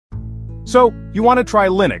So, you want to try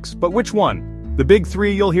Linux, but which one? The big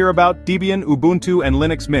three you'll hear about: Debian, Ubuntu, and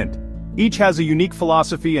Linux Mint. Each has a unique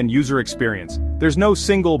philosophy and user experience. There's no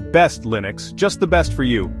single best Linux, just the best for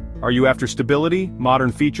you. Are you after stability,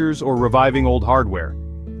 modern features, or reviving old hardware?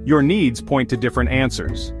 Your needs point to different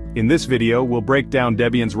answers. In this video, we'll break down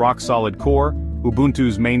Debian's rock-solid core,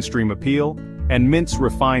 Ubuntu's mainstream appeal, and Mint's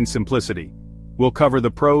refined simplicity. We'll cover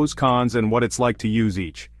the pros, cons, and what it's like to use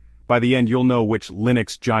each. By the end, you'll know which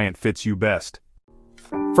Linux giant fits you best.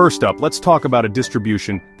 First up, let's talk about a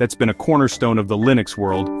distribution that's been a cornerstone of the Linux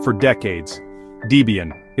world for decades.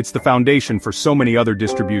 Debian. It's the foundation for so many other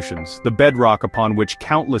distributions, the bedrock upon which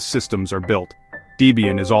countless systems are built.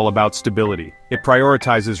 Debian is all about stability. It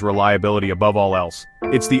prioritizes reliability above all else.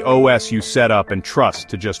 It's the OS you set up and trust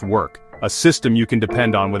to just work, a system you can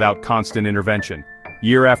depend on without constant intervention,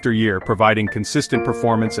 year after year, providing consistent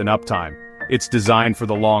performance and uptime. It's designed for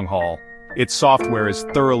the long haul. Its software is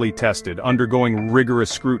thoroughly tested, undergoing rigorous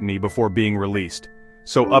scrutiny before being released.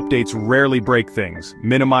 So updates rarely break things,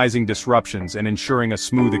 minimizing disruptions and ensuring a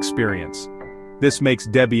smooth experience. This makes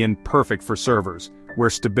Debian perfect for servers, where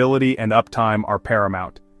stability and uptime are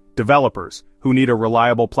paramount. Developers, who need a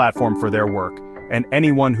reliable platform for their work, and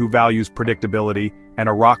anyone who values predictability and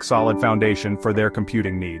a rock-solid foundation for their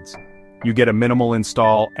computing needs. You get a minimal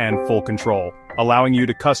install and full control, allowing you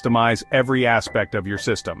to customize every aspect of your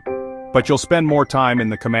system. But you'll spend more time in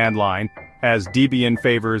the command line, as Debian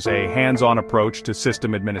favors a hands-on approach to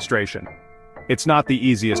system administration. It's not the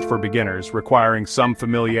easiest for beginners, requiring some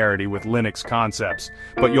familiarity with Linux concepts,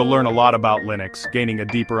 but you'll learn a lot about Linux, gaining a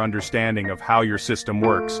deeper understanding of how your system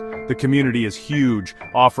works. The community is huge,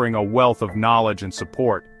 offering a wealth of knowledge and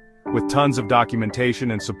support. With tons of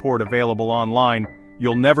documentation and support available online,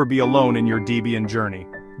 you'll never be alone in your Debian journey.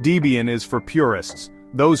 Debian is for purists,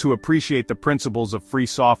 those who appreciate the principles of free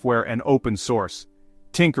software and open source.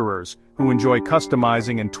 Tinkerers, who enjoy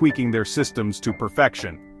customizing and tweaking their systems to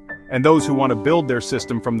perfection. And those who want to build their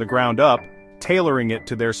system from the ground up, tailoring it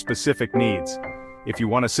to their specific needs. If you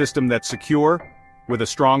want a system that's secure, with a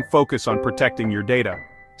strong focus on protecting your data,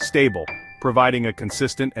 stable, providing a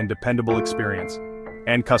consistent and dependable experience,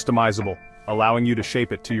 and customizable, allowing you to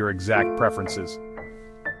shape it to your exact preferences.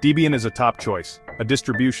 Debian is a top choice, a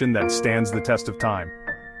distribution that stands the test of time.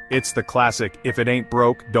 It's the classic, if it ain't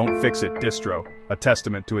broke, don't fix it distro, a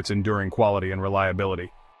testament to its enduring quality and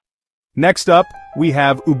reliability. Next up, we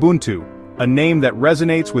have Ubuntu, a name that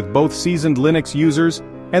resonates with both seasoned Linux users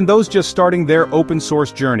and those just starting their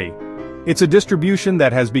open-source journey. It's a distribution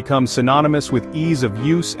that has become synonymous with ease of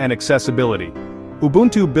use and accessibility.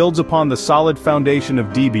 Ubuntu builds upon the solid foundation of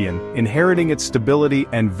Debian, inheriting its stability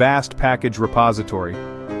and vast package repository.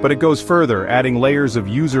 But it goes further, adding layers of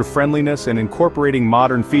user-friendliness and incorporating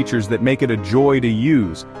modern features that make it a joy to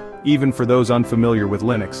use, even for those unfamiliar with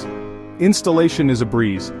Linux. Installation is a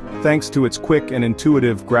breeze, thanks to its quick and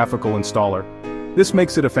intuitive graphical installer. This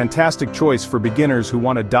makes it a fantastic choice for beginners who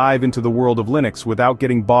want to dive into the world of Linux without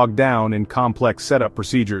getting bogged down in complex setup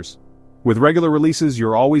procedures. With regular releases,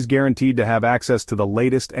 you're always guaranteed to have access to the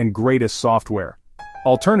latest and greatest software.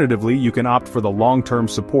 Alternatively, you can opt for the long-term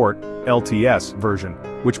support, LTS, version,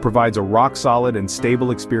 which provides a rock-solid and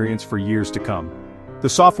stable experience for years to come. The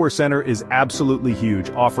Software Center is absolutely huge,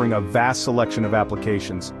 offering a vast selection of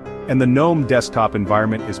applications, and the GNOME desktop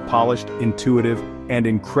environment is polished, intuitive, and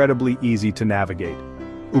incredibly easy to navigate.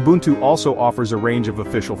 Ubuntu also offers a range of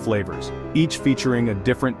official flavors, each featuring a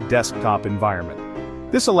different desktop environment.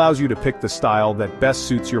 This allows you to pick the style that best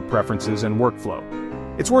suits your preferences and workflow.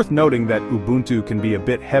 It's worth noting that Ubuntu can be a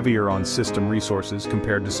bit heavier on system resources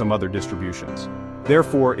compared to some other distributions.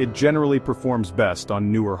 Therefore, it generally performs best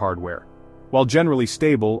on newer hardware. While generally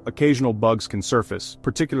stable, occasional bugs can surface,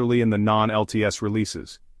 particularly in the non-LTS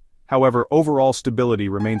releases. However, overall stability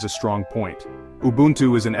remains a strong point.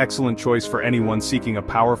 Ubuntu is an excellent choice for anyone seeking a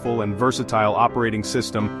powerful and versatile operating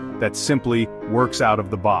system that simply works out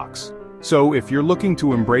of the box. So, if you're looking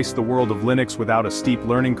to embrace the world of Linux without a steep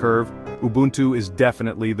learning curve, Ubuntu is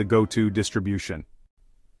definitely the go-to distribution.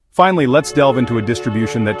 Finally, let's delve into a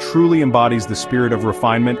distribution that truly embodies the spirit of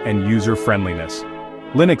refinement and user-friendliness.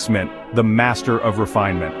 Linux Mint, the master of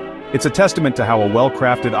refinement. It's a testament to how a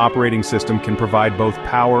well-crafted operating system can provide both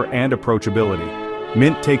power and approachability.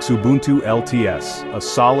 Mint takes Ubuntu LTS, a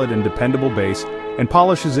solid and dependable base, and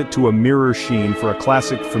polishes it to a mirror sheen for a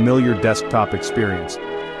classic, familiar desktop experience.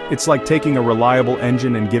 It's like taking a reliable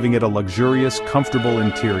engine and giving it a luxurious, comfortable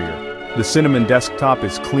interior. The Cinnamon desktop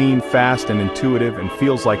is clean, fast, and intuitive and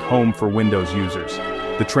feels like home for Windows users.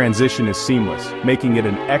 The transition is seamless, making it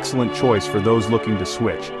an excellent choice for those looking to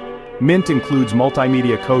switch. Mint includes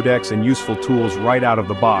multimedia codecs and useful tools right out of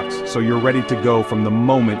the box, so you're ready to go from the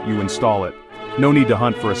moment you install it. No need to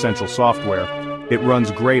hunt for essential software. It runs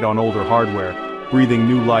great on older hardware, breathing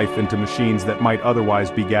new life into machines that might otherwise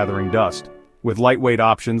be gathering dust. With lightweight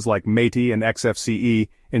options like MATI and XFCE,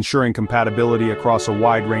 ensuring compatibility across a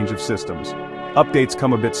wide range of systems. Updates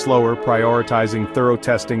come a bit slower, prioritizing thorough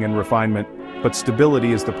testing and refinement, but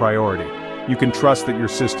stability is the priority. You can trust that your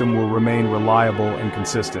system will remain reliable and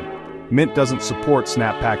consistent. Mint doesn't support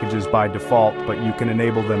snap packages by default, but you can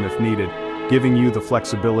enable them if needed, giving you the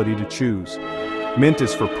flexibility to choose. Mint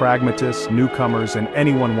is for pragmatists, newcomers, and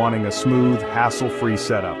anyone wanting a smooth, hassle-free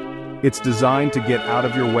setup. It's designed to get out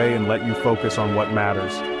of your way and let you focus on what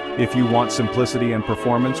matters. If you want simplicity and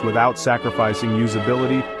performance without sacrificing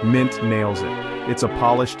usability, Mint nails it. It's a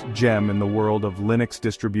polished gem in the world of Linux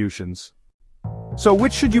distributions. So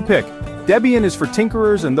which should you pick? Debian is for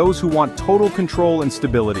tinkerers and those who want total control and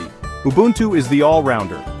stability. Ubuntu is the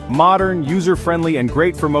all-rounder, modern, user-friendly, and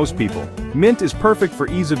great for most people. Mint is perfect for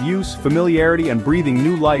ease of use, familiarity, and breathing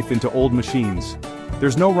new life into old machines.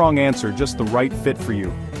 There's no wrong answer, just the right fit for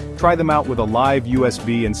you. Try them out with a live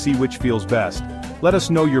USB and see which feels best. Let us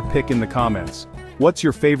know your pick in the comments. What's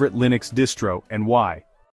your favorite Linux distro and why?